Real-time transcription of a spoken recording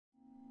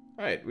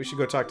Alright, we should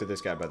go talk to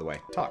this guy, by the way.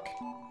 Talk.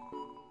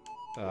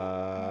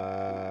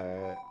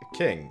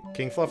 King.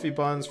 King Fluffy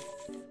Buns.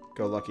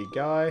 Go lucky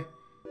guy.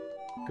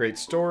 Great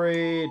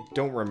story.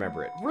 Don't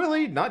remember it.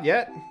 Really? Not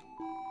yet?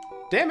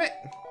 Damn it!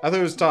 I thought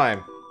it was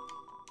time.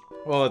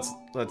 Well,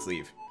 let's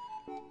leave.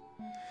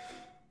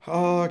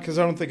 Oh, because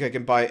I don't think I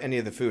can buy any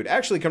of the food.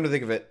 Actually, come to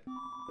think of it.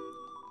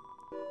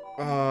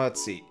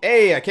 Let's see.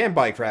 Hey, I can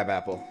buy crab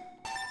apple.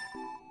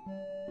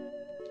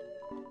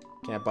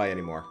 Can't buy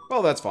anymore.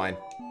 Well, that's fine.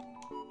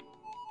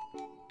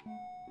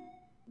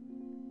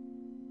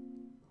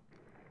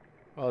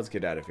 Well, let's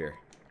get out of here.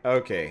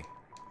 Okay.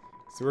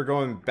 So we're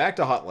going back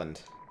to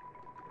Hotland.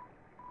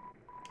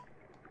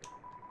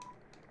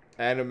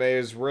 Anime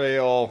is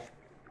real.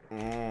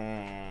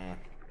 That'd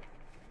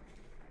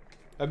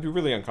be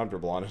really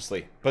uncomfortable,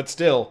 honestly. But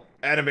still,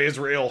 anime is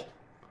real.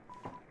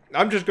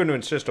 I'm just going to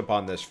insist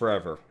upon this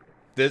forever.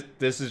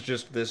 This is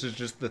just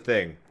the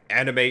thing.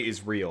 Anime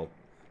is real.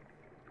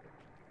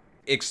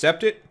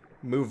 Accept it.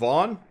 Move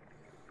on.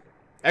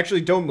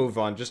 Actually, don't move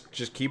on.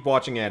 Just keep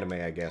watching anime,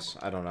 I guess.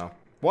 I don't know.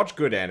 Watch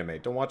good anime.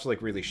 Don't watch,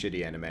 like, really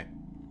shitty anime.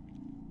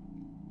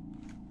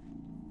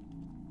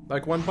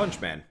 Like One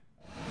Punch Man.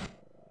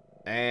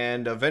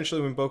 And eventually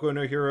when Boku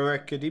no Hero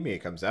Academia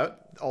comes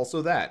out,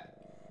 also that.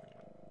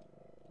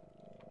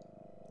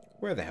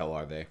 Where the hell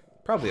are they?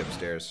 Probably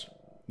upstairs.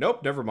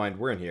 Nope, never mind.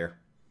 We're in here.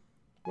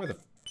 Where the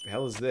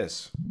hell is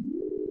this?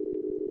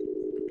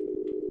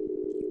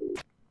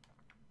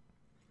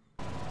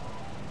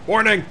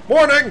 Warning!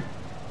 Warning!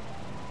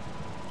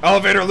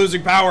 Elevator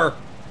losing power!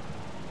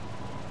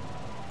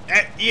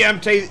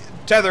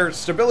 Tether,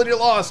 stability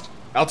lost!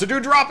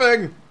 Altitude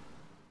dropping!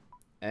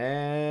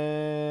 And...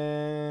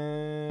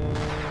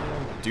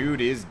 dude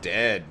is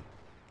dead.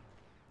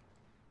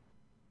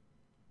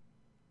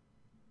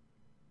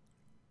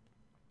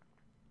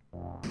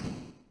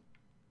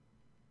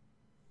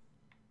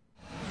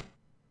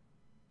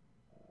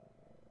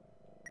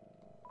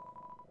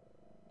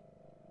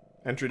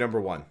 Entry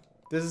number 1.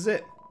 This is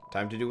it.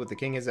 Time to do what the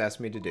king has asked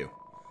me to do.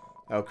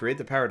 I'll create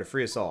the power to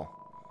free us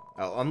all.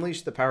 I'll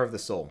unleash the power of the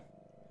soul.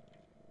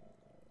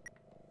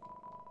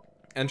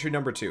 Entry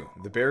number 2.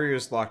 The barrier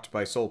is locked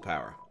by soul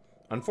power.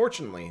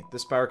 Unfortunately,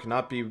 this power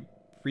cannot be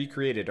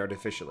recreated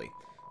artificially.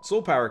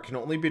 Soul power can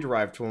only be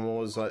derived from what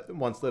was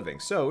once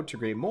living, so, to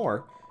create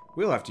more,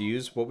 we'll have to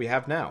use what we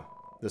have now.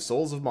 The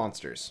souls of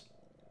monsters.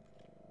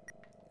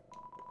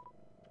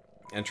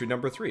 Entry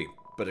number 3.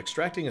 But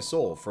extracting a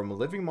soul from a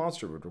living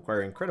monster would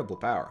require incredible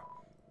power.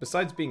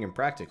 Besides being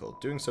impractical,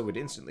 doing so would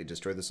instantly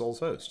destroy the soul's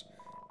host.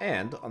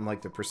 And,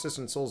 unlike the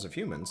persistent souls of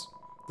humans,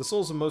 the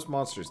souls of most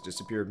monsters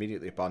disappear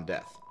immediately upon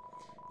death.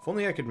 If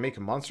only I could make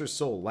a monster's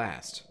soul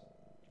last.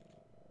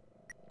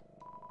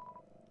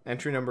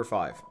 Entry number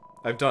 5.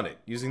 I've done it,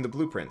 using the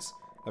blueprints.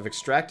 I've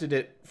extracted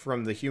it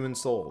from the human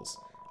souls.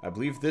 I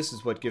believe this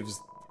is what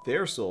gives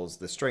their souls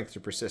the strength to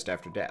persist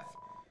after death.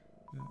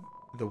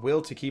 The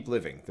will to keep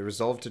living, the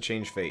resolve to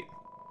change fate.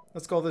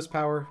 Let's call this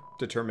power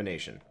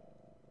determination.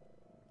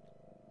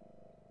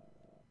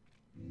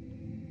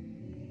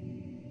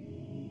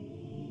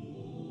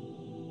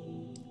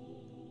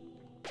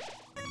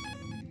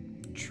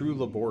 True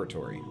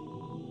laboratory.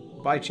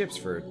 Buy chips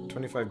for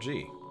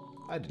 25G.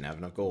 I didn't have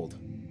enough gold.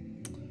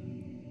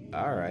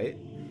 Alright.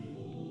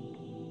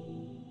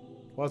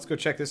 Well, let's go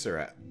check this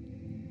out.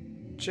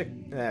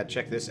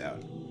 Check this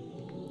out.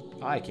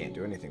 I can't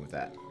do anything with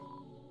that.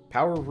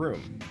 Power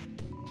room.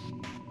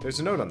 There's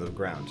a note on the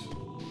ground.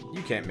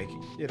 You can't make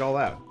it all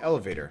out.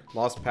 Elevator.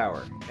 Lost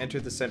power.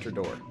 Enter the center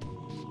door.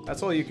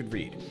 That's all you could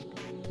read.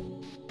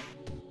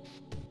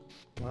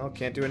 Well,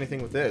 can't do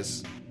anything with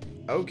this.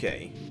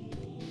 Okay.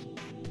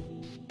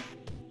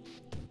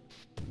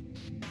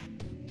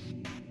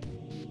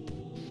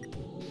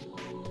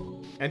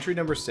 Entry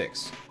number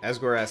 6.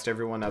 Asgore asked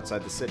everyone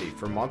outside the city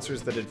for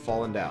monsters that had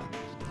fallen down.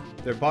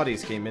 Their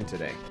bodies came in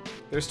today.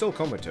 They're still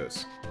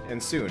comatose,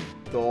 and soon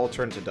they'll all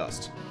turn to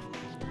dust.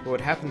 But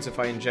what happens if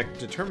I inject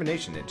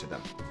determination into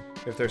them?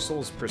 If their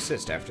souls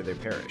persist after they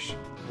perish,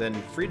 then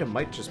freedom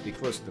might just be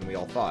closer than we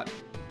all thought.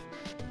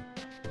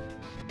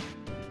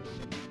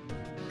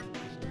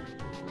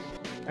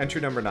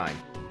 Entry number 9.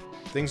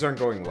 Things aren't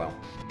going well.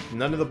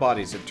 None of the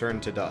bodies have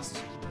turned to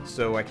dust,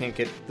 so I can't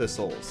get the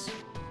souls.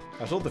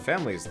 I told the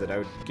families that I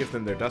would give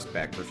them their dust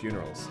back for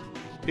funerals.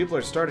 People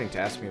are starting to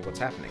ask me what's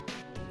happening.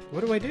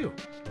 What do I do?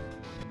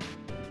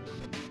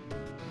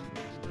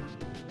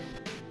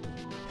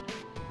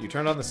 You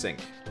turned on the sink.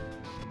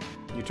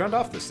 You turned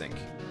off the sink.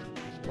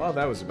 Well,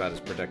 that was about as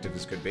productive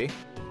as could be.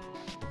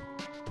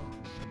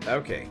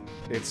 Okay,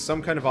 it's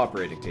some kind of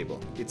operating table.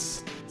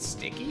 It's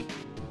sticky?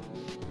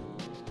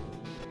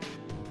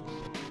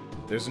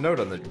 There's a note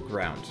on the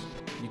ground.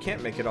 You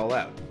can't make it all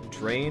out.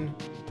 Drain,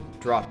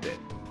 drop bit.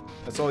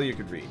 That's all you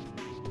could read.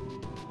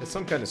 It's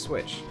some kind of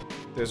switch.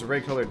 There's a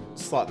red-colored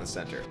slot in the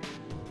center.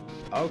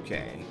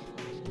 Okay.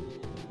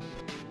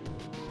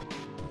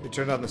 You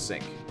turned on the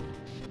sink.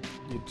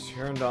 You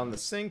turned on the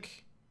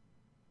sink.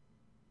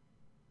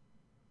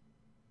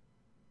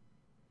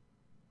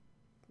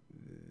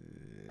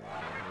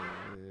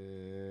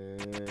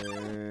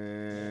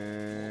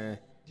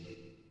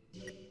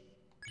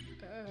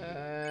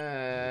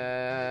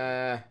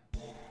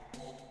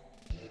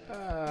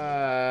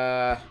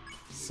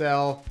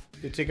 Cell,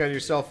 you take out your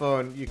cell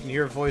phone. You can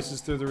hear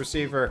voices through the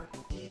receiver.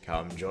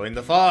 Come join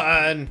the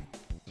fun.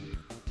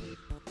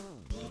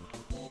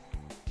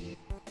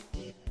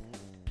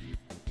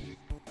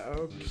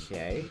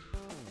 Okay.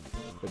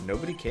 But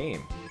nobody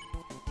came.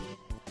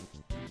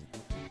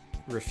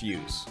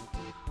 Refuse.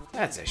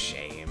 That's a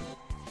shame.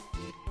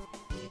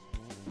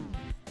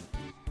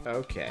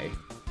 Okay.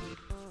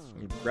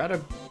 I'm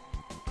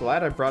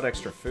glad I brought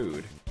extra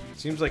food.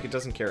 Seems like it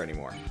doesn't care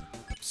anymore.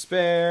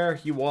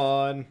 Spare, you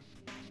won.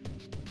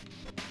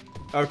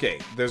 Okay,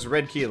 there's a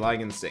red key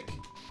lying in the sink.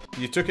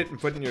 You took it and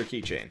put it in your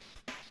keychain.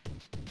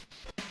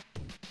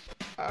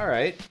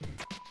 Alright.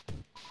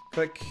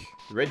 Click.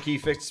 The red key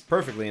fits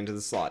perfectly into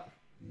the slot.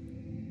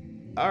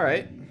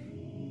 Alright.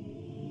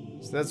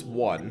 So that's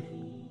one.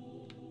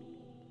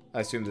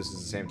 I assume this is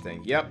the same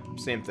thing. Yep,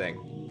 same thing.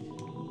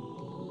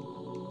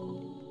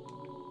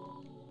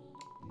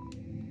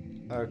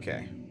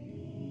 Okay.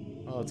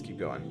 Well, let's keep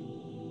going.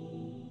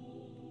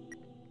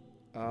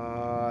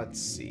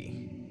 Let's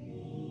see.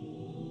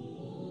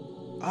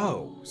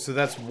 Oh, so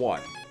that's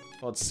one.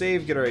 Well, let's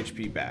save, get our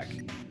HP back.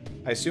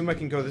 I assume I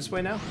can go this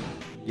way now?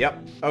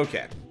 Yep,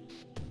 okay.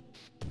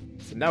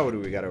 So now what do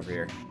we got over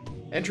here?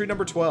 Entry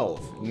number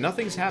 12.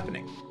 Nothing's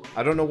happening.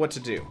 I don't know what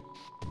to do.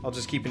 I'll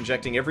just keep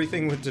injecting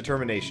everything with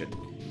determination.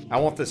 I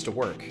want this to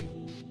work.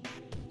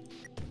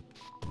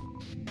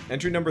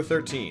 Entry number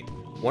 13.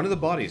 One of the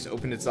bodies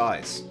opened its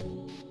eyes.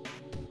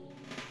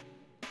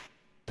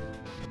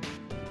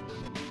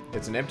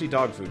 It's an empty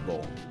dog food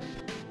bowl.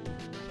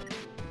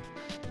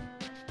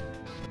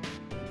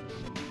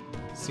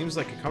 Seems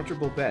like a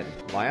comfortable bed.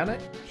 Lie on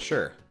it?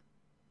 Sure.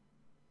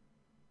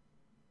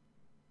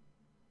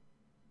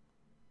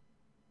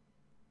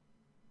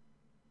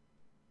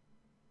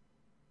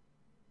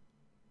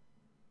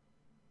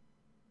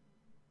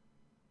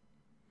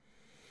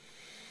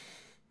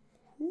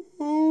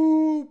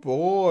 Ooh,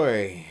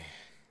 boy.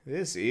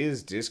 This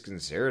is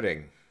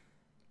disconcerting.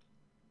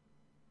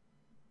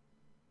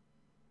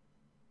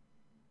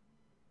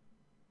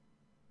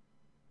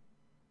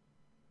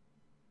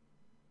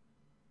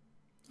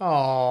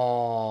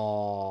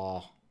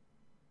 Aww.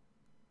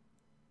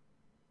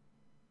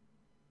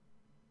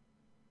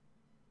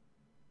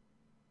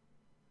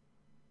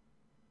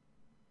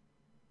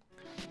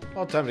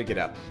 Well, time to get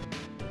up.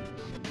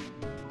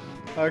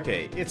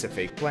 Okay, it's a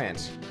fake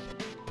plant.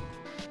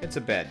 It's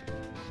a bed.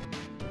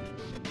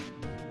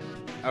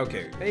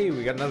 Okay, hey,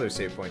 we got another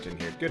save point in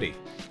here. Goody.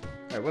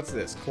 Alright, what's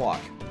this?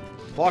 Clock.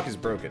 Clock is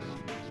broken.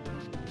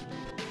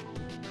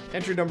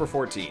 Entry number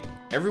 14.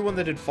 Everyone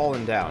that had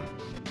fallen down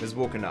has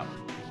woken up.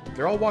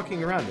 They're all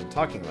walking around and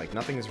talking like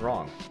nothing is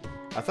wrong.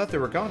 I thought they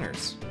were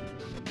goners.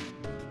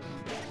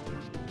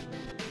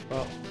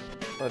 Well,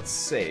 let's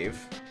save.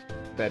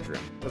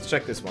 Bedroom. Let's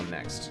check this one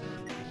next.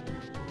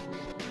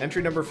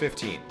 Entry number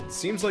 15.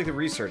 Seems like the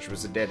research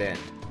was a dead end,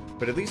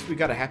 but at least we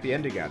got a happy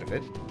ending out of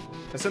it.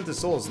 I sent the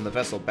souls in the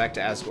vessel back to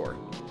Asgore,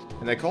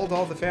 and I called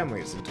all the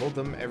families and told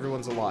them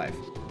everyone's alive.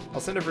 I'll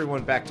send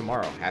everyone back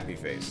tomorrow, happy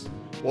face.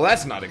 Well,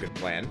 that's not a good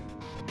plan.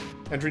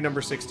 Entry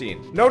number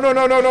 16. No, no,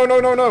 no, no, no, no,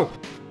 no, no!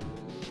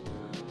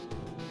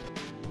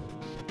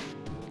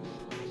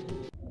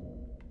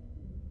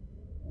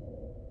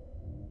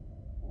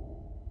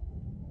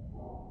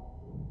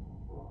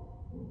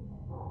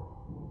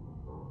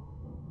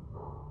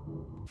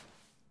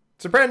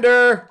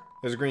 Surrender!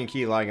 There's a green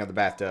key lying on the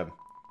bathtub.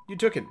 You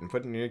took it and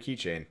put it in your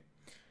keychain.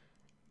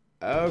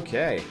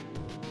 Okay.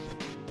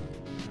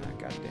 Ah,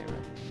 God damn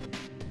it.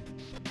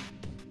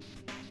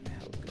 What the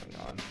hell's going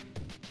on?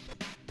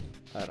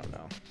 I don't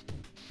know.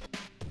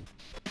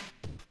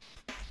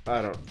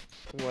 I don't...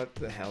 What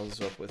the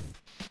hell's up with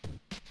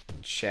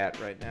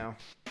chat right now?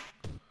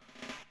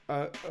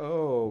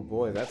 Oh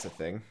boy, that's a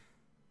thing.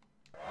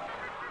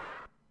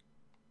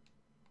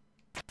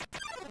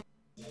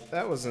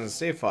 That was in a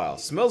save file.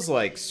 Smells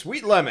like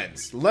sweet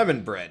lemons.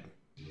 Lemon bread.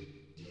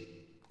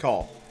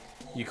 Call.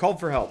 You called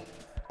for help.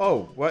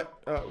 Oh, what?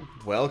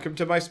 Welcome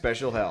to my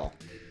special hell.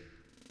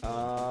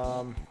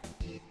 Ow.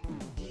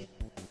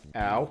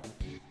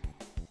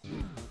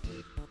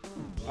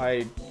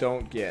 I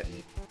don't get.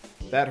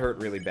 That hurt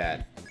really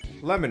bad.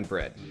 Lemon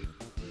bread.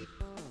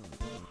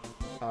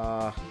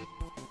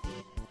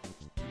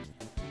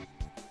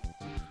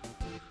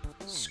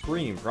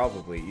 Scream,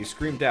 probably. You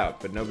screamed out,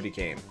 but nobody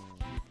came.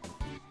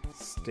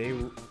 Stay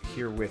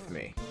here with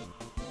me.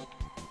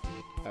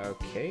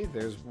 Okay,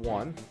 there's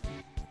one.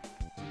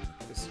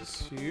 This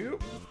is two.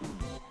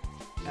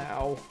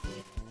 Ow.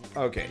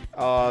 Okay,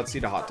 let's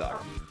eat a hot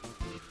dog.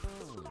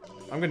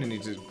 I'm gonna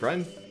need to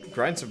grind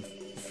some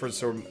for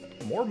some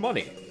more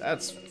money.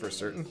 That's for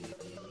certain.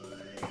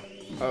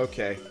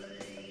 Okay.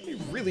 They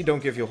really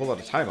don't give you a whole lot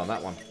of time on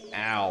that one.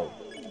 Ow.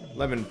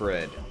 Lemon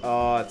bread.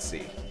 Let's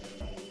see.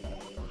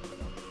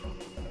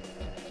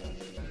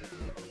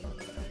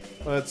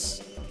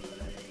 Let's...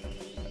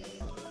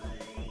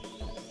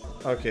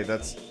 Okay,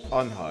 that's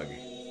unhug.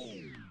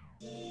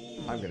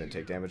 I'm gonna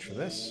take damage from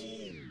this.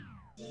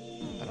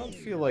 I don't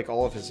feel like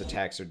all of his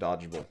attacks are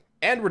dodgeable.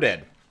 And we're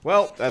dead.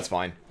 Well, that's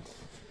fine.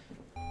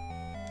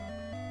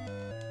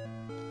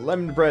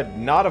 Lemon Bread,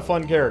 not a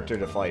fun character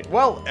to fight.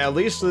 Well, at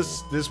least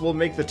this will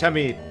make the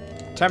Temmie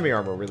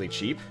armor really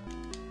cheap.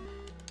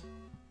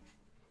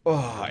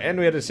 Oh, and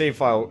we had a save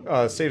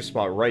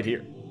spot right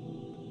here.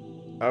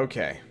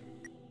 Okay.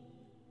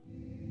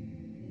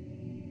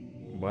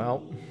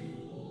 Well,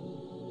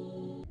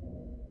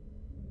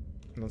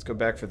 let's go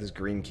back for this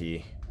green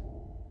key.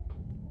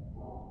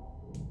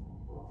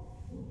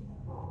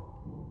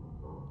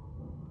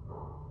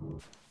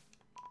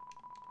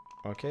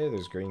 Okay,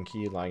 there's green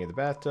key lying in the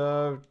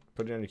bathtub.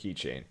 Put it in a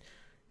keychain.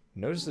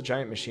 Notice the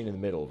giant machine in the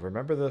middle.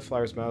 Remember the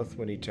flower's mouth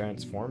when he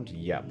transformed?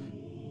 Yep.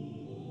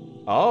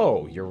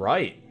 Oh, you're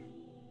right.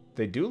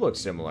 They do look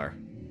similar.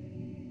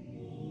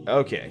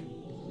 Okay.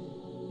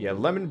 Yeah,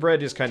 Lemon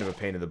Bread is kind of a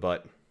pain in the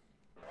butt.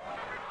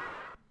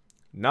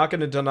 Not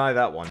gonna deny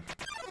that one.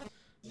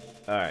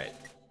 Alright.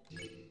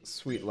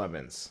 Sweet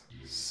lemons.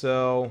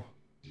 So,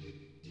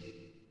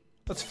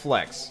 let's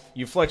flex.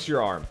 You flex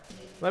your arm.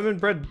 Lemon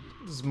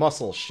Bread's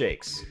muscle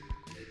shakes.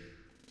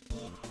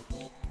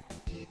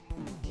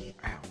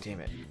 Ow, damn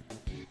it.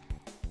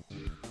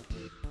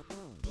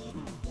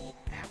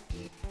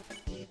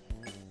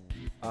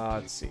 Ow.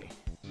 Let's see.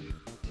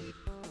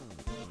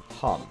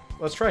 Hum.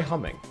 Let's try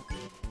humming.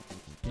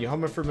 You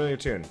hum a familiar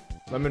tune.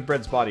 Lemon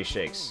Bread's body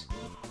shakes.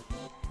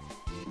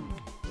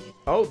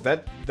 Oh,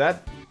 that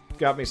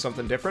got me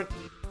something different.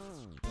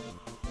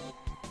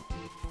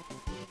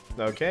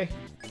 Okay.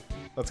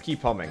 Let's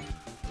keep humming.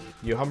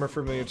 You hum a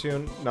familiar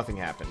tune, nothing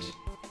happened.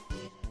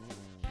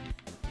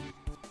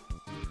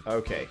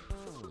 Okay.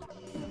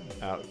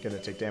 Gonna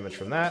take damage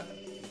from that.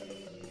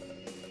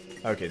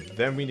 Okay,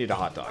 then we need a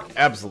hot dog.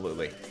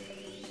 Absolutely.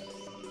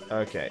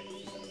 Okay.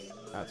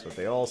 That's what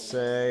they all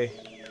say.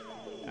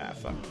 Ah,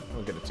 fuck.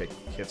 I'm gonna take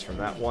hits from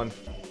that one.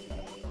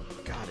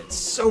 God, it's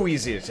so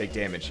easy to take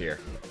damage here.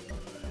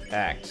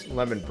 Act.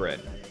 Lemon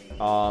Bread.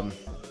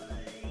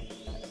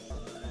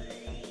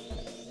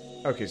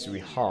 Okay, so we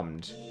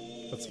hummed.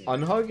 Let's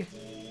unhug?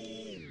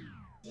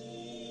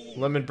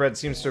 Lemon Bread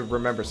seems to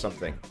remember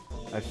something.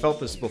 I felt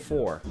this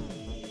before.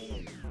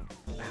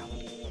 Ow.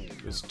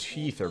 His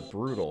teeth are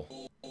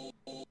brutal.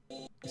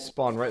 He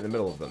spawned right in the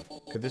middle of them.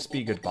 Could this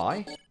be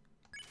goodbye?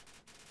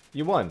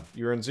 You won.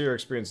 You earned 0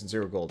 experience and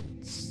 0 gold.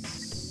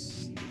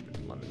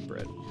 Stupid Lemon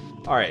Bread.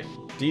 Alright.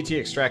 DT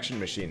extraction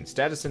machine.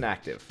 Status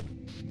inactive.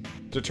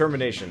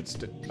 Determination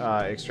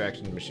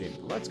extraction machine.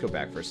 Let's go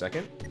back for a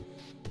second.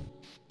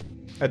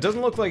 It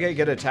doesn't look like I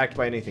get attacked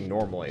by anything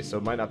normally, so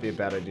it might not be a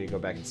bad idea to go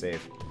back and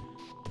save.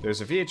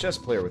 There's a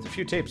VHS player with a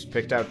few tapes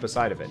picked out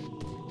beside of it.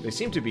 They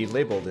seem to be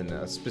labeled in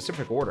a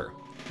specific order.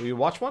 Will you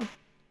watch one?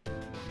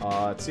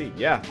 Let's see.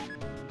 Yeah.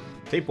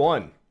 Tape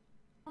 1.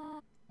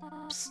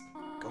 Psst.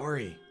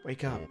 Gory,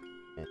 wake up.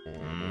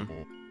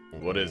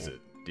 What is it,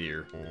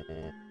 dear?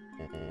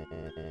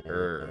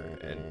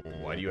 And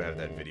why do you have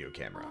that video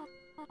camera?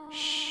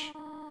 Shh.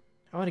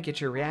 I want to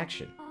get your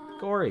reaction.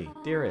 Gory,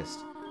 dearest.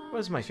 What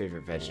is my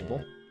favorite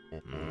vegetable?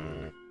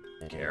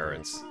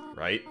 Carrots,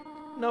 right?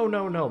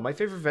 No. My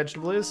favorite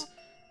vegetable is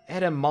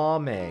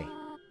edamame.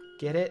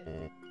 Get it?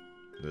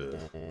 Ugh.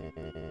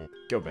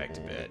 Go back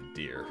to bed,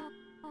 dear.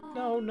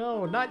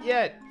 No, not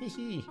yet.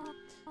 Hee.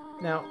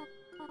 Now,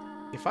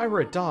 if I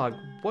were a dog,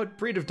 what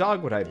breed of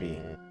dog would I be?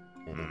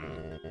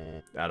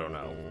 I don't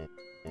know.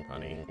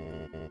 Honey,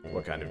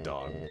 what kind of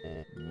dog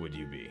would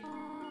you be?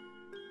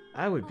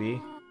 I would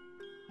be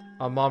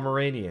a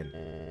Pomeranian.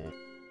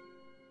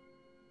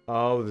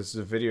 Oh, this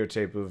is a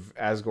videotape of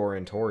Asgore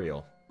and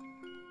Toriel.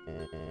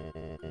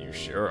 You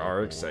sure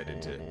are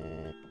excited to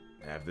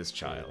have this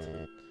child.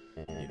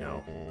 You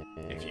know,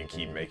 if you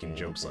keep making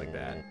jokes like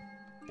that,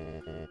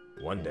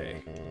 one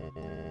day,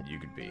 you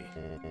could be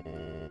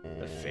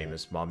a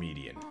famous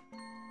Momedian.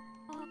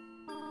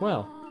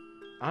 Well,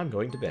 I'm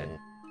going to bed.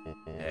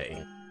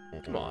 Hey,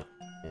 come on.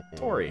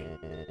 Tori.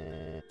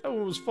 That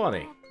one was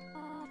funny.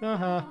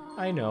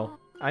 I know.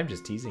 I'm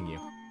just teasing you.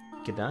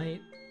 Good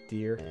night,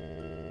 dear.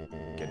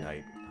 Good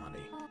night,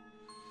 honey.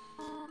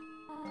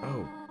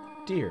 Oh,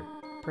 dear.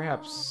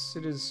 Perhaps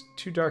it is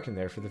too dark in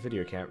there for the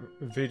video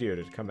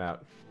to come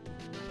out.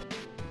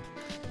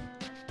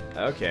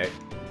 Okay.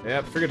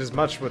 Yeah, figured as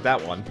much with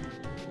that one.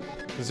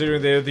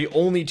 Considering they're the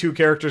only two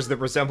characters that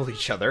resemble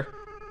each other.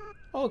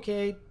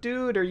 Okay,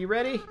 dude, are you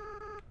ready?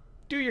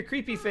 Do your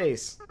creepy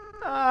face.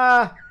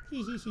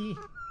 Hee.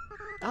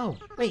 Oh,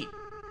 wait.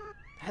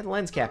 I had the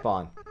lens cap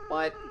on.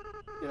 What?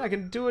 You're not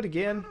gonna do it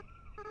again?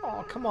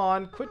 Oh, come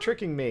on, quit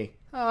tricking me.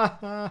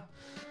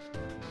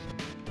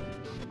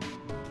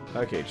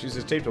 Okay, choose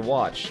a tape to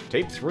watch.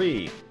 Tape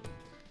 3.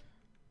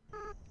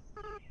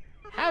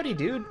 Howdy,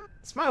 dude.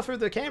 Smile for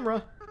the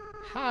camera.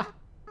 Ha!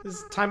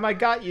 This time I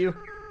got you.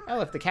 I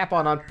left the cap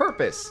on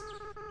purpose.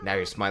 Now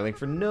you're smiling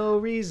for no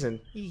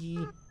reason.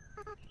 Hee.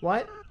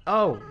 What?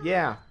 Oh,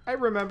 yeah, I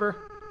remember.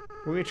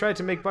 When we tried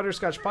to make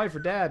butterscotch pie for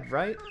Dad,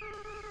 right?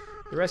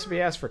 The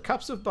recipe asked for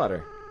cups of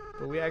butter,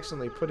 but we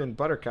accidentally put in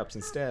buttercups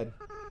instead.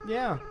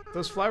 Yeah,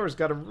 those flowers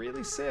got him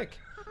really sick.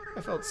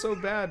 I felt so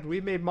bad.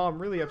 We made Mom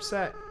really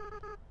upset.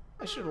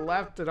 I should have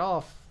laughed it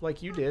off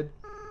like you did.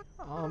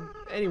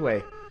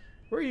 Anyway,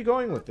 where are you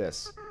going with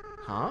this?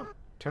 Huh?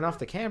 Turn off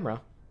the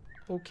camera.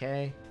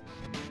 Okay.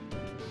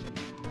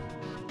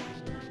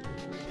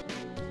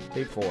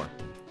 Tape 4.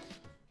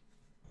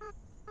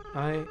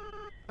 I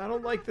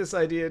don't like this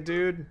idea,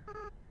 dude.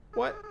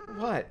 What?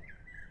 What?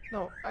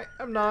 No,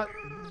 I'm not.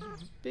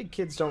 Big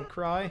kids don't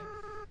cry.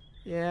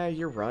 Yeah,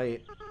 you're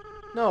right.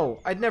 No,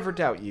 I'd never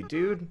doubt you,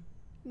 dude.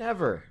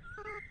 Never.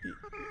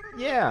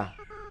 Yeah.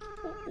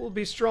 We'll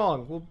be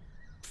strong. We'll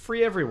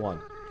free everyone.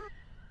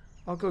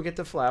 I'll go get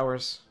the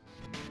flowers.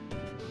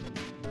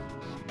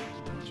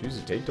 Choose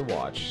a tape to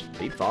watch.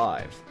 Tape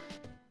 5.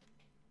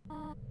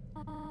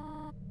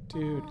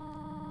 Dude,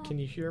 can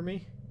you hear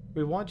me?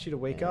 We want you to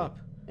wake up.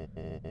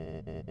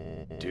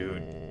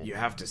 Dude, you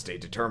have to stay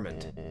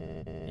determined.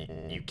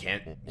 You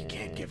can't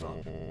give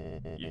up.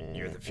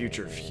 You're the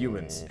future of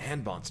humans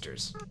and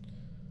monsters.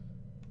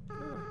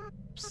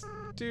 Psst,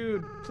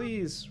 dude,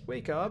 please,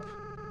 wake up.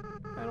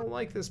 I don't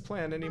like this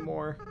plan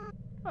anymore.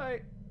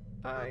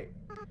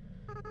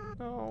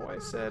 No, I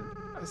said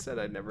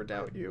I'd never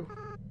doubt you.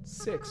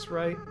 6,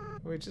 right?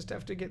 We just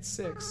have to get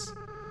 6.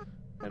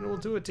 And we'll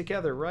do it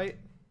together, right?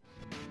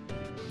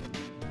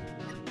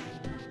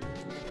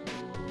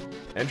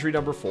 Entry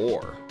number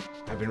 4.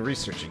 I've been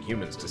researching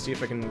humans to see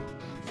if I can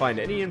find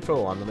any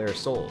info on their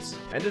souls.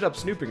 I ended up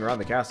snooping around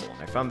the castle,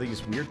 and I found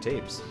these weird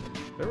tapes.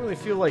 I don't really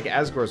feel like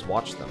Asgore's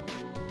watched them.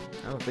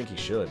 I don't think he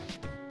should.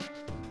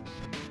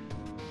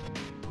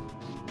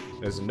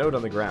 There's a note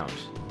on the ground.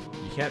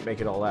 You can't make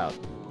it all out.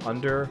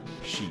 Under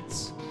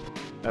sheets.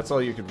 That's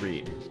all you could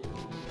read.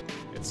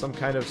 It's some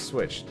kind of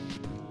switch.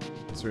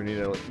 So we need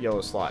a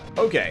yellow slot.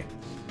 Okay.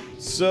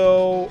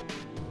 So,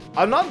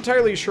 I'm not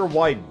entirely sure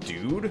why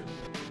dude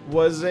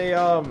was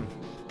a,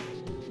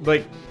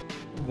 like,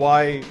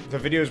 why the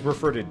videos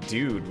refer to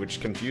dude,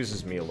 which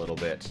confuses me a little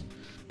bit.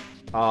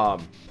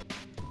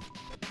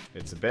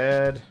 It's a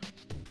bed.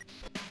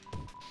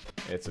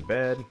 It's a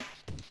bed.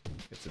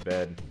 It's a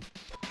bed.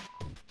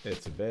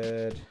 It's a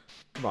bed.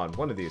 Come on,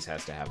 one of these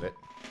has to have it.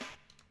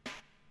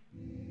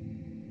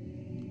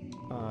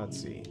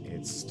 Let's see.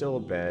 It's still a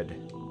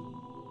bed.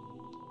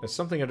 There's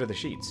something under the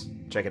sheets.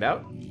 Check it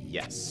out?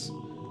 Yes.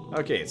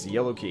 Okay, it's a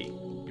yellow key.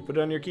 You put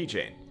it on your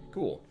keychain.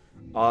 Cool.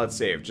 Let's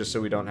save, just so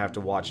we don't have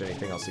to watch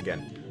anything else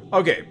again.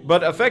 Okay,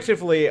 but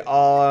effectively,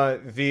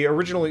 the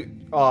originally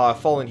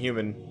fallen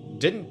human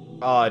didn't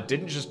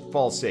just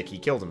fall sick. He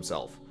killed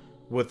himself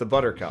with the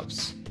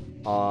buttercups,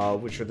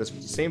 which are the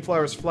same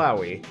flower as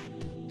Flowey.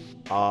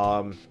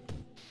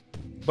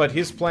 But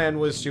his plan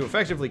was to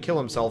effectively kill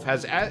himself,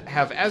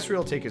 have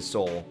Azrael take his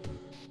soul,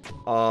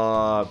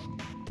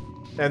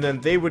 and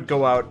then they would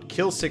go out,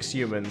 kill 6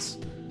 humans,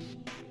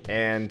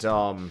 and,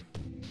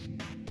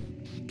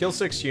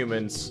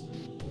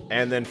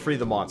 and then free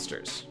the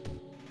monsters.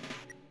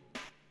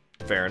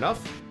 Fair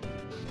enough.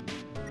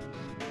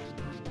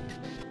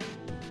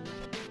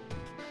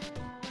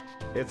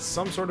 It's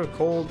some sort of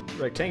cold,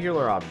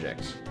 rectangular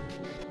object.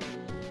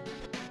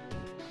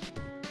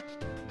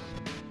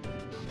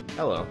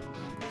 Hello.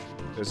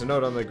 There's a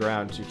note on the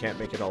ground. You can't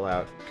make it all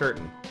out.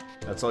 Curtain.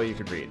 That's all you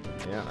could read.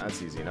 Yeah,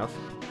 that's easy enough.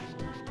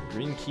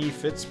 Green key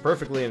fits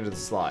perfectly into the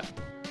slot.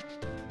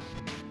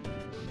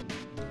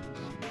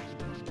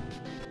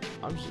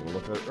 I'm just gonna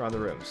look around the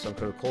room. Some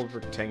kind of cold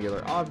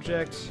rectangular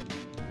object.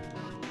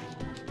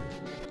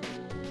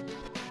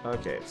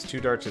 Okay, it's too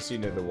dark to see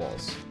near the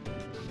walls.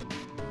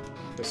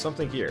 There's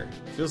something here.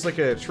 Feels like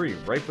a tree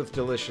ripe with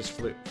delicious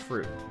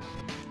fruit.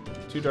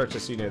 Too dark to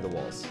see near the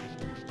walls.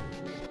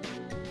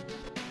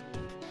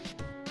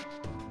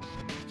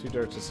 Too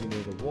dark to see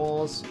near the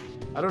walls.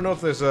 I don't know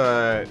if there's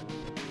a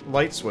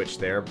light switch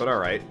there, but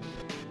alright.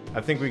 I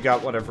think we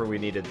got whatever we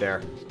needed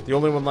there. The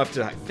only one left,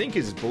 I think,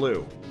 is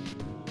blue.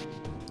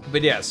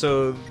 But yeah,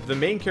 so the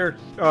main character,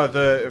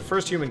 the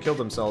first human killed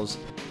themselves.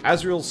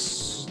 Azrael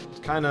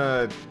kind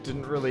of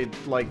didn't really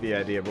like the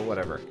idea, but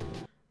whatever.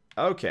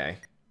 Okay.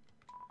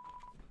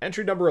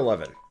 Entry number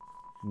 11.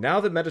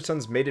 Now that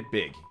Mettaton's made it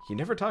big, he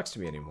never talks to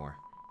me anymore.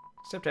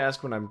 Except to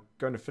ask when I'm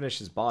going to finish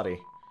his body.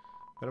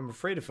 But I'm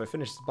afraid if I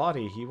finish his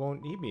body, he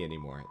won't need me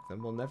anymore.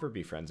 Then we'll never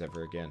be friends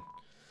ever again.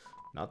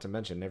 Not to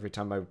mention, every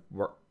time I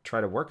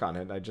try to work on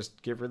it, I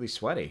just get really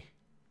sweaty.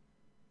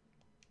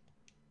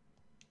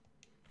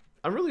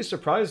 I'm really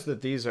surprised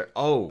that these are...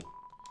 Oh!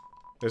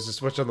 There's a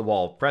switch on the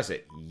wall. Press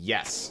it.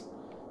 Yes!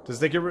 Does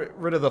they get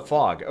rid of the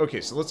fog?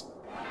 Okay, so let's...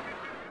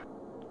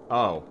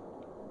 Oh.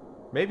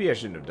 Maybe I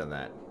shouldn't have done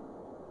that.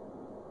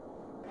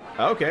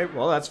 Okay,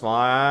 well, that's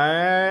fine.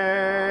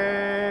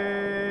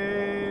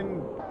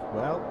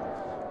 Well...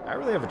 I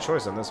don't really have a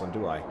choice on this one,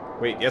 do I?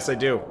 Wait, yes I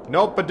do.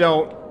 Nope, but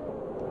don't.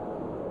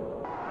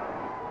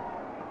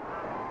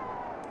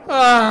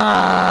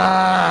 Ah!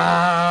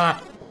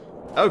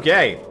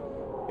 Okay.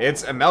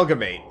 It's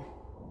amalgamate.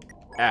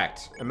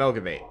 Act.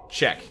 Amalgamate.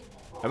 Check.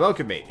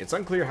 Amalgamate. It's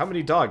unclear how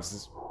many dogs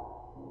this...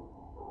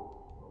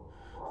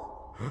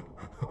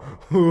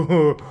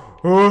 Whoa!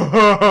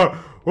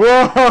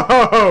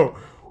 Whoa!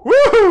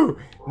 Woo!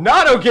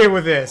 Not okay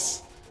with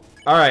this!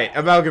 Alright,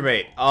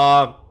 Amalgamate.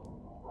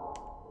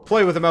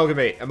 Play with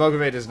Amalgamate.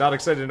 Amalgamate is not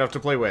excited enough to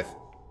play with.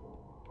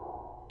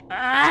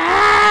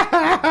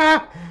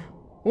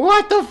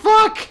 What the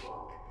fuck?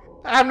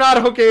 I'm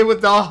not okay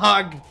with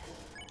dog.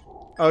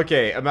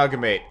 Okay,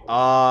 Amalgamate.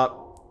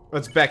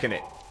 Let's beckon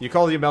it. You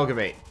call the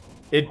Amalgamate.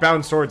 It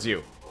bounds towards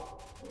you,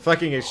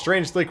 flecking a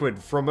strange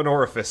liquid from an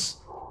orifice.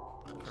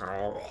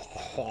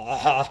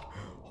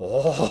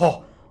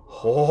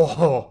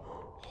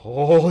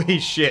 Holy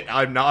shit,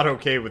 I'm not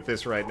okay with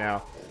this right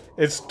now.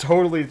 It's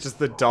totally just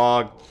the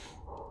dog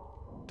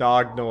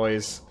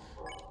noise.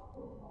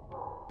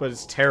 But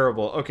it's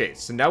terrible. Okay,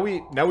 so now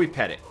we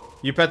pet it.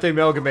 You pet the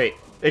Amalgamate.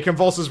 It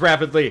convulses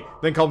rapidly,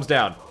 then calms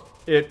down.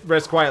 It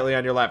rests quietly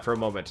on your lap for a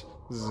moment.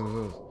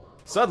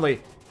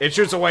 Suddenly, it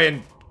shoots away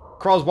and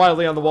crawls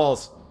wildly on the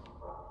walls.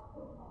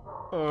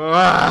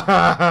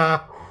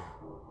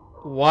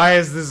 Why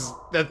is this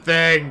the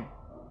thing?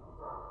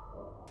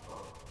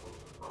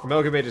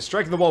 Amalgamate is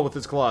striking the wall with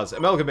its claws.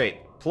 Amalgamate,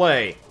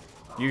 play.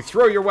 You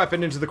throw your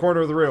weapon into the corner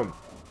of the room.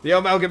 The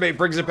Amalgamate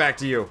brings it back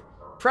to you.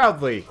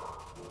 Proudly.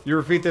 You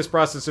repeat this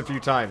process a few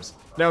times.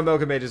 Now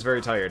Amalgamate is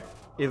very tired.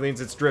 It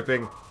leans its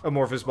dripping,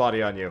 amorphous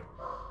body on you.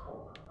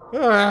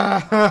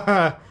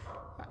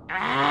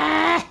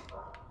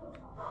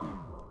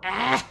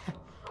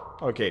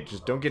 Okay,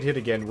 just don't get hit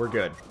again. We're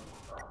good.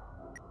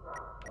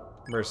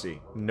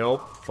 Mercy.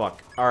 Nope.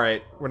 Fuck.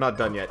 Alright, we're not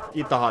done yet.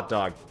 Eat the hot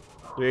dog.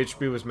 The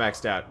HP was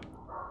maxed out.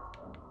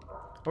 I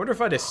wonder if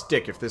I had a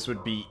stick, if this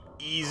would be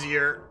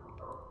easier.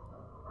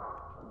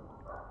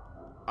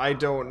 I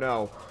don't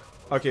know.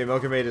 Okay,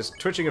 Amalgamate is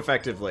twitching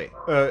affectionately.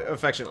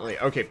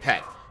 Okay,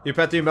 pet. You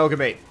pet the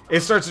Amalgamate.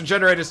 It starts to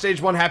generate a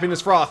stage 1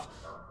 happiness froth.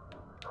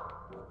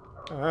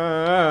 I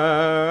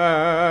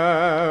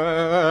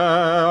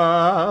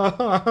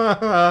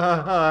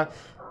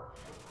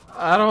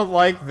don't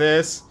like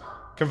this.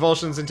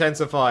 Convulsions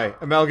intensify.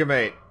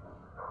 Amalgamate.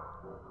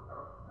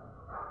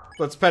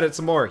 Let's pet it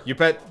some more. You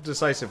pet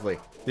decisively.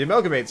 The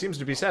Amalgamate seems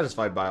to be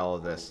satisfied by all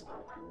of this.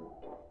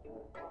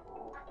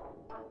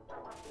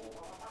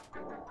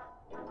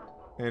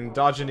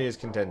 Endogeny is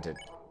contented.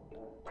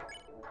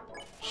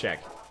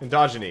 Check.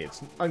 Endogeny.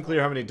 It's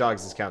unclear how many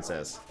dogs this counts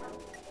as.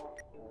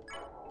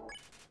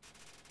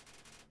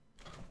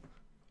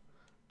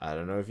 I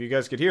don't know if you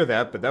guys could hear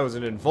that, but that was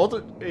an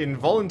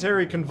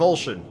involuntary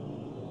convulsion.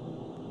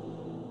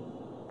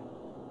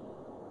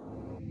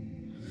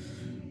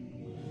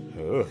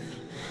 Ugh.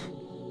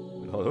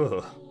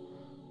 Ugh.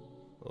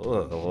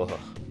 Ugh.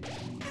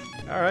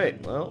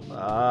 Alright, well,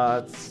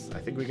 I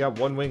think we got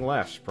one wing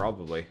left,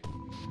 probably.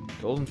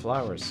 Golden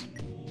flowers.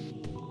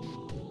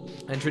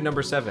 Entry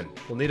number 7.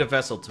 We'll need a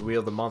vessel to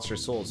wield the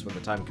monster's souls when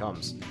the time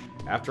comes.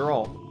 After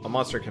all, a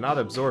monster cannot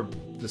absorb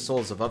the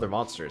souls of other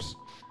monsters,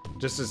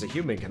 just as a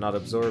human cannot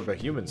absorb a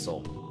human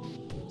soul.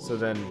 So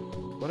then,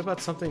 what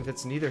about something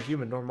that's neither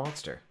human nor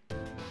monster?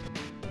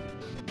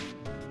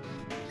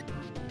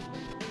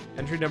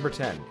 Entry number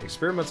 10.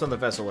 Experiments on the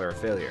vessel are a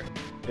failure.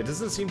 It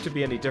doesn't seem to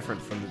be any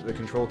different from the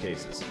control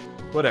cases.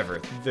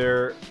 Whatever,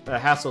 they're a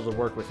hassle to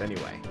work with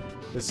anyway.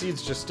 The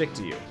seeds just stick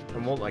to you,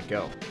 and won't let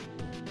go.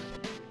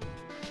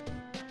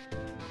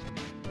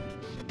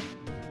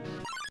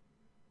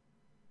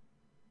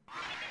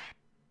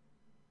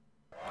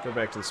 Go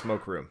back to the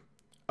smoke room.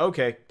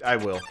 Okay, I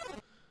will.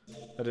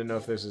 I didn't know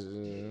if this is...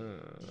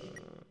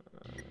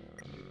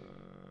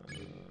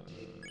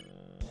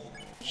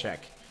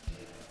 check.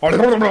 You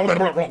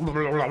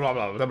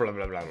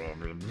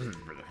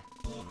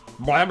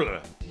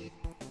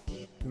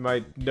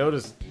might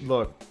notice...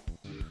 look.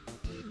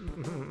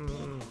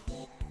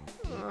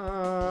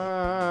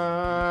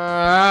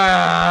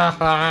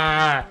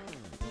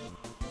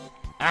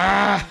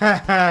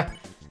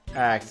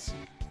 Act.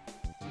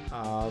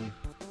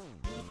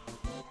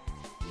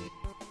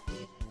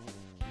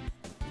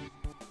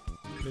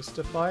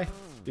 Mystify?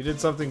 You did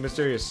something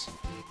mysterious.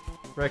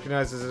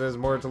 Recognizes it as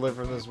more to live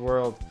from this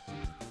world.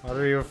 What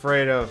are you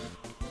afraid of?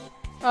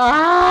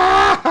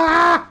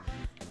 Ah!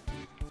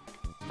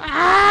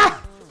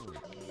 Ah!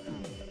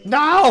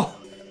 No!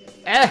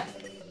 Eh!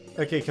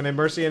 Okay, can I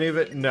mercy any of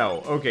it?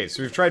 No. Okay,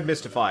 so we've tried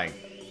mystifying.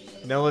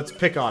 Now let's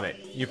pick on it.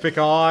 You pick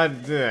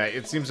on...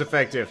 it seems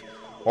effective.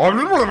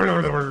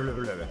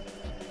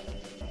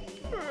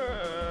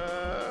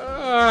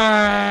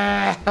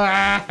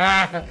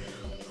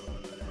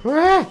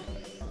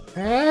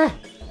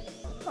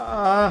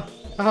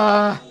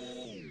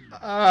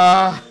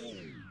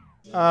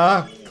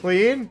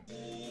 Clean?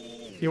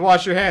 You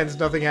wash your hands,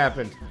 nothing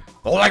happened.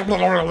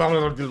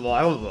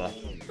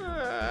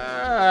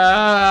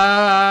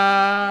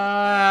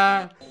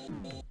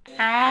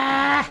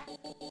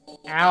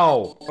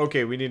 Ow!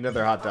 Okay, we need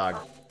another hot dog.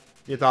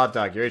 Get the hot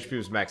dog, your HP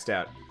was maxed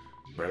out.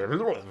 I don't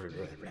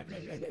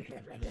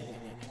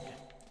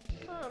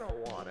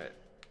want it.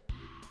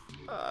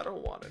 I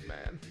don't want it,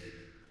 man.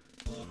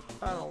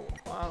 I don't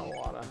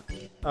wanna.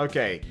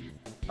 Okay.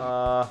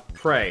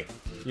 Pray.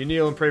 You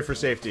kneel and pray for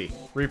safety.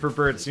 Reaper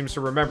Bird seems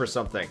to remember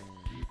something.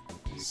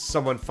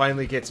 Someone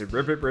finally gets it.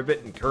 Ribbit,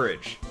 ribbit, and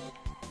courage.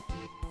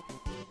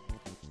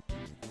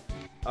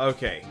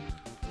 Okay.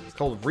 It's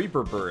called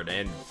Reaper Bird,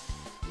 and...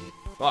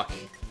 fuck.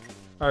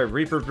 Alright,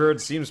 Reaper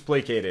Bird seems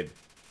placated.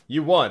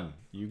 You won.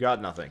 You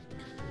got nothing.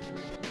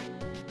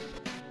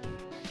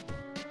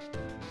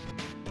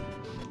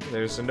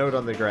 There's a note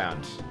on the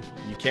ground.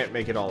 You can't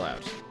make it all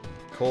out.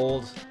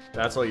 Cold.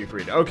 That's all you can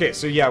read. Okay,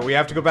 so yeah, we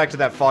have to go back to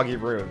that foggy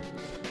room.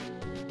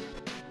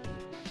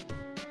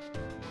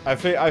 I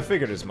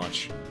figured as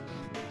much.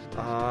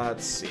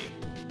 Let's see.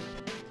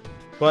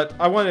 But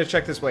I wanted to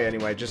check this way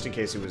anyway, just in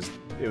case it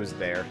was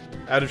there.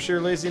 Out of sheer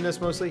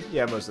laziness, mostly?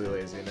 Yeah, mostly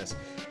laziness.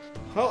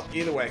 Well,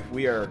 either way,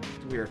 we are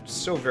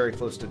so very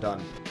close to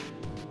done.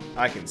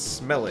 I can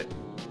smell it.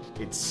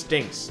 It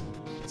stinks.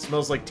 It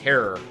smells like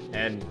terror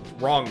and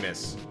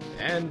wrongness.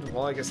 And,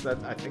 well, I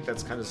think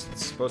that's kind of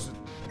supposed to...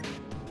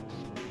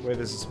 where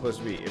this is supposed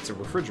to be. It's a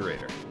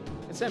refrigerator.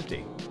 It's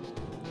empty.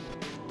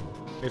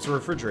 It's a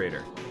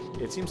refrigerator.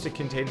 It seems to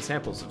contain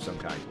samples of some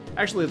kind.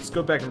 Actually, let's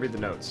go back and read the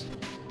notes.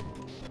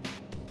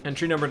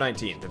 Entry number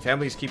 19. The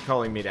families keep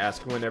calling me to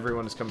ask when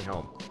everyone is coming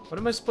home. What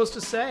am I supposed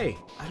to say?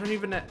 I don't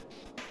even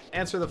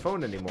answer the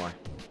phone anymore.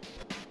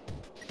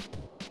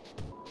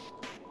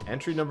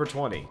 Entry number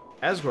 20.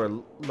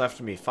 Asgore left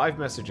me 5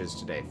 messages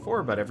today. 4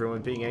 about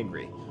everyone being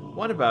angry.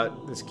 1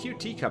 about this cute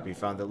teacup he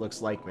found that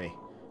looks like me.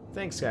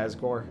 Thanks,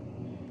 Asgore.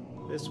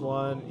 This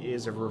one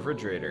is a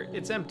refrigerator.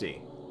 It's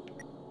empty.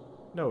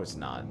 No, it's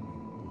not.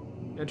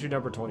 Entry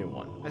number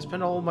 21. I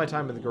spend all of my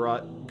time in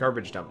the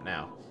garbage dump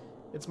now.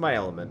 It's my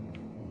element.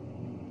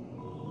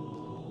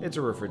 It's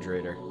a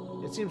refrigerator.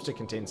 It seems to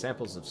contain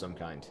samples of some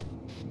kind.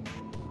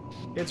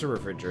 It's a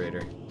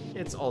refrigerator.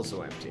 It's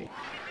also empty.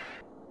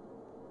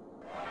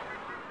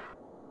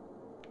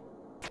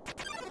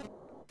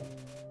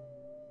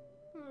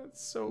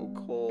 It's so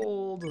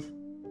cold.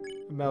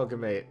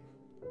 Amalgamate.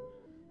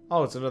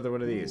 Oh, it's another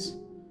one of these.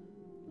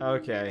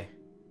 Okay.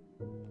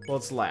 Well,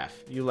 let's laugh.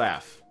 You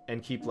laugh.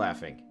 And keep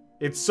laughing.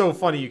 It's so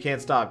funny you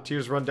can't stop.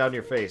 Tears run down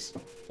your face.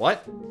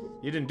 What?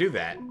 You didn't do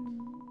that.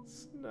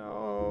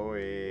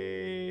 Snowy.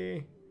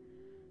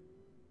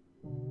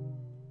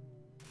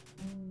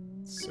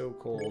 It's so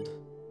cold.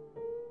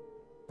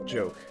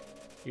 Joke.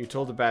 You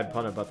told a bad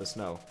pun about the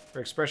snow.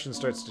 Her expression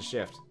starts to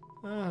shift.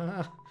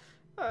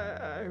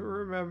 I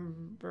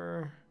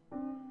remember.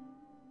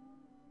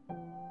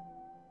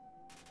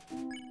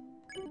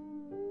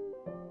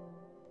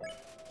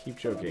 Keep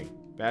joking.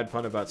 Bad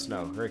pun about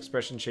snow. Her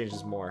expression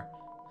changes more.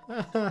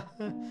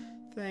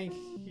 Thank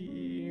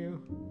you.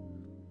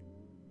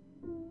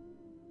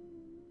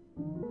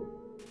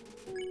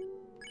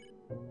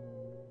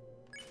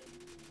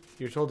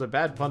 You're told a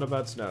bad pun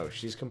about snow.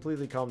 She's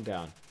completely calmed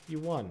down. You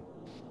won.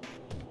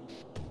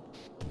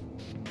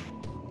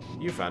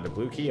 You found a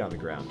blue key on the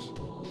ground.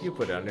 You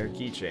put it on her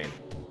keychain.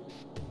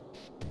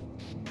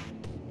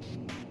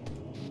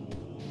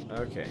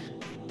 Okay.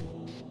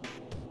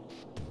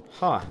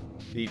 Huh.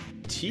 The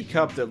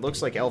teacup that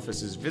looks like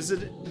Elphys is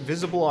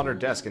visible on her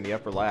desk in the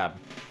upper lab.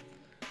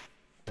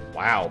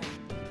 Wow.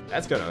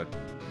 That's gonna...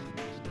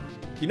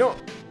 You know,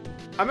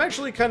 I'm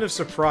actually kind of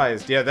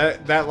surprised. Yeah,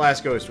 that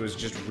last ghost was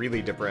just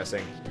really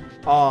depressing.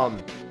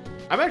 I'm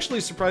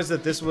actually surprised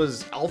that this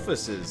was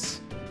Elphys's...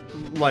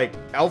 Like,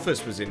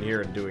 Elphys was in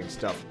here and doing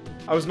stuff.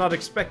 I was not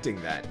expecting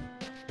that.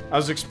 I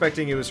was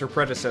expecting it was her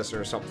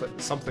predecessor or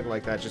something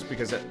like that, just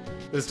because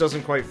this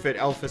doesn't quite fit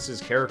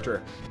Elphys's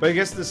character. But I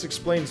guess this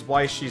explains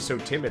why she's so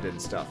timid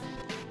and stuff.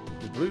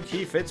 The blue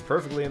key fits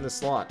perfectly in the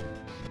slot.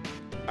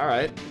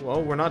 Alright,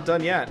 well, we're not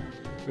done yet.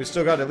 We've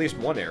still got at least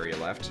one area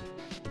left.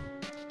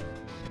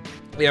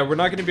 Yeah, we're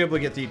not going to be able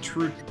to get the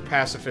true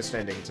pacifist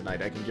ending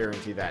tonight, I can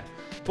guarantee that.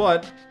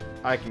 But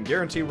I can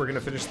guarantee we're going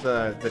to finish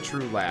the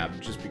true lab,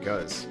 just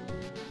because.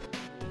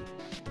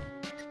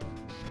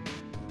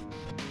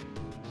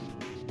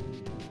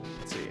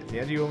 At the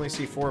end, you only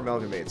see 4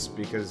 amalgamates,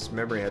 because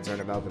memory heads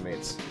aren't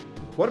amalgamates.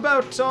 What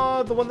about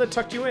the one that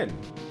tucked you in?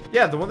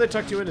 Yeah, the one that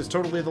tucked you in is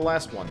totally the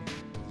last one.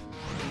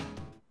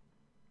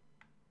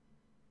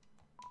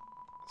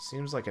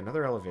 Seems like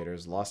another elevator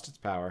has lost its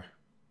power.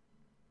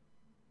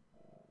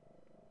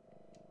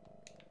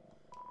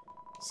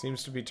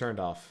 Seems to be turned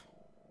off.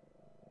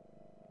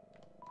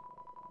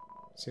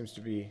 Seems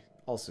to be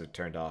also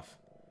turned off.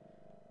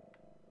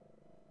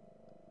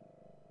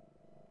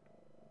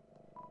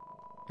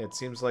 It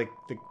seems like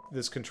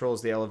this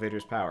controls the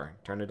elevator's power.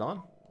 Turn it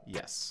on?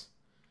 Yes.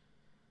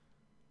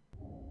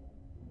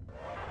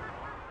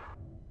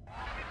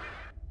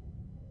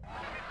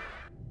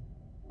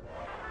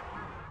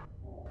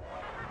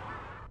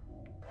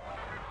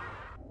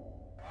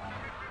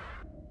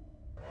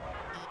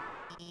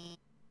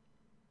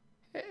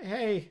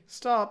 Hey,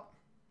 stop.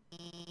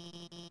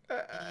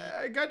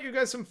 I got you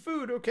guys some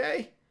food,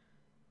 okay?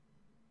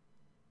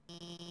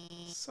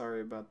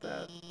 Sorry about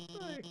that.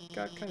 I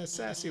got kind of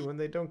sassy when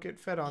they don't get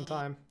fed on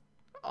time.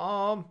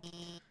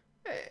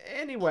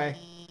 Anyway,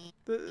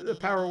 the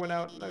power went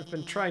out and I've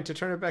been trying to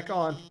turn it back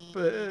on,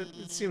 but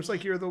it seems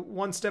like you're the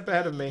one step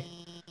ahead of me.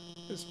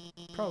 This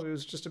probably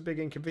was just a big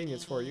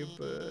inconvenience for you,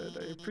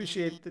 but I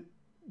appreciate that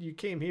you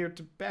came here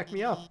to back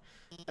me up.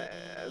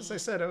 As I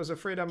said, I was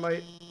afraid I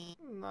might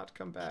not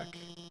come back.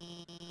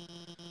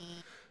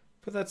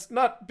 But that's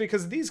not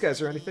because of these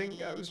guys or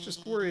anything. I was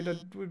just worried I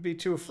would be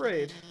too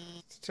afraid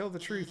to tell the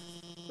truth,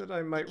 that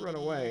I might run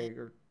away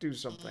or do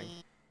something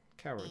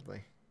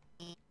cowardly.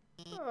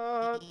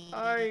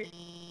 I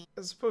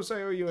suppose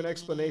I owe you an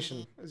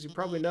explanation. As you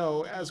probably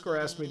know,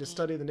 Asgore asked me to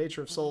study the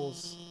nature of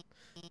souls.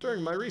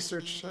 During my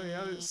research,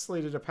 I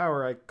isolated a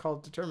power I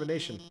called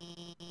determination.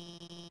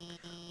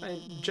 I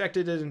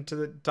injected it into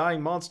the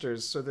dying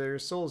monsters so their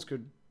souls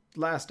could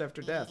last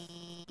after death,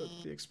 but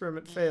the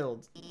experiment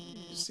failed.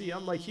 You see,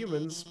 unlike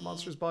humans,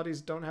 monsters'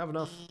 bodies don't have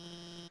enough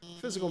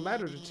physical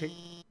matter to take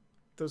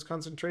those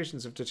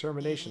concentrations of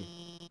determination.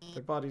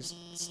 Their bodies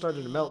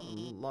started to melt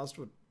and lost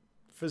what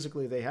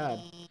physically they had.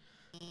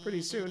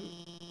 Pretty soon,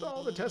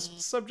 all the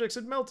test subjects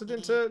had melted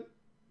into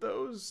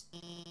those.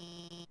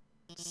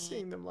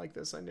 Seeing them like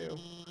this, I knew.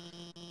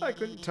 I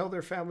couldn't tell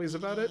their families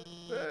about it.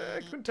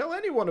 I couldn't tell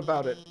anyone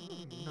about it,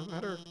 no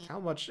matter how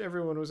much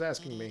everyone was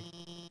asking me.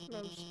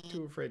 I was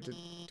too afraid to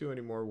do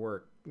any more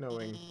work,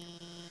 knowing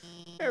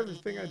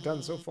everything I'd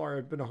done so far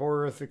had been a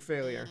horrific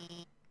failure.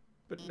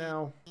 But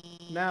now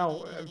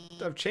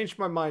I've changed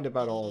my mind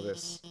about all of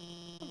this.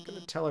 I'm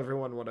gonna tell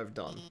everyone what I've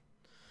done.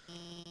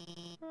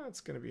 It's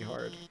gonna be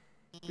hard.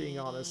 Being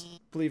honest,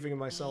 believing in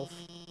myself.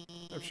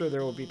 I'm sure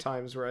there will be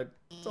times where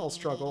I'll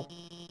struggle.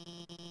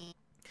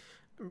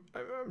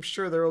 I'm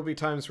sure there will be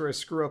times where I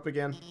screw up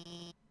again.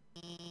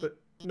 But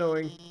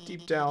knowing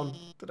deep down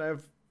that I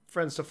have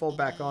friends to fall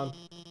back on,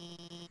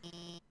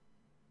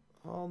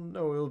 I'll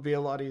know it'll be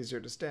a lot easier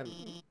to stand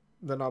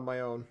than on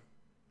my own.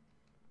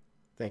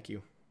 Thank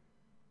you.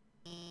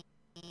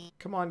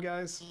 Come on,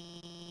 guys.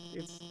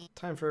 It's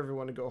time for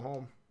everyone to go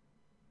home.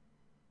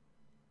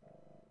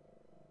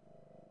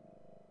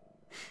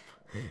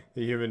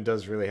 The human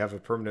does really have a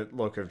permanent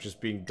look of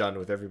just being done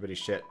with everybody's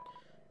shit.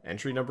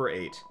 Entry number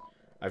 8.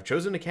 I've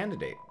chosen a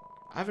candidate.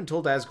 I haven't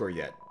told Asgore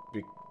yet,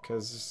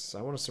 because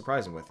I want to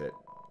surprise him with it.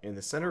 In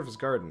the center of his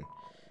garden,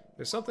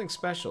 there's something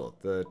special,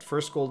 the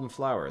first golden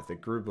flower that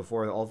grew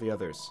before all the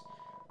others.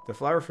 The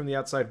flower from the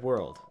outside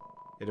world.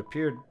 It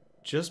appeared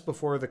just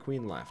before the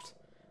queen left.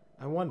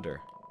 I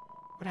wonder,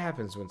 what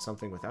happens when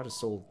something without a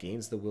soul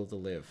gains the will to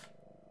live?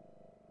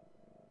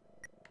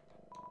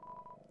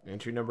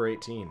 Entry number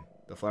 18.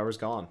 The flower's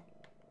gone.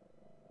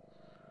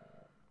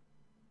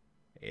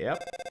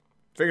 Yep.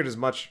 Figured as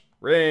much.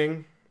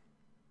 Ring.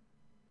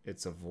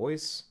 It's a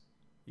voice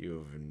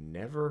you've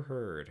never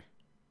heard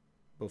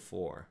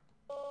before.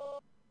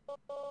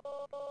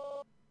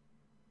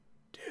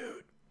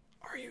 Dude,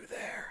 are you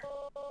there?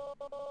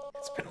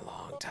 It's been a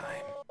long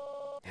time,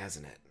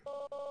 hasn't it?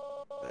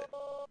 But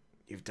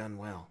you've done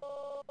well.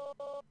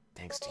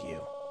 Thanks to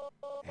you,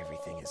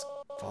 everything has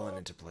fallen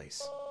into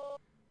place.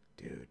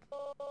 Dude,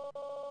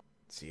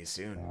 see you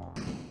soon.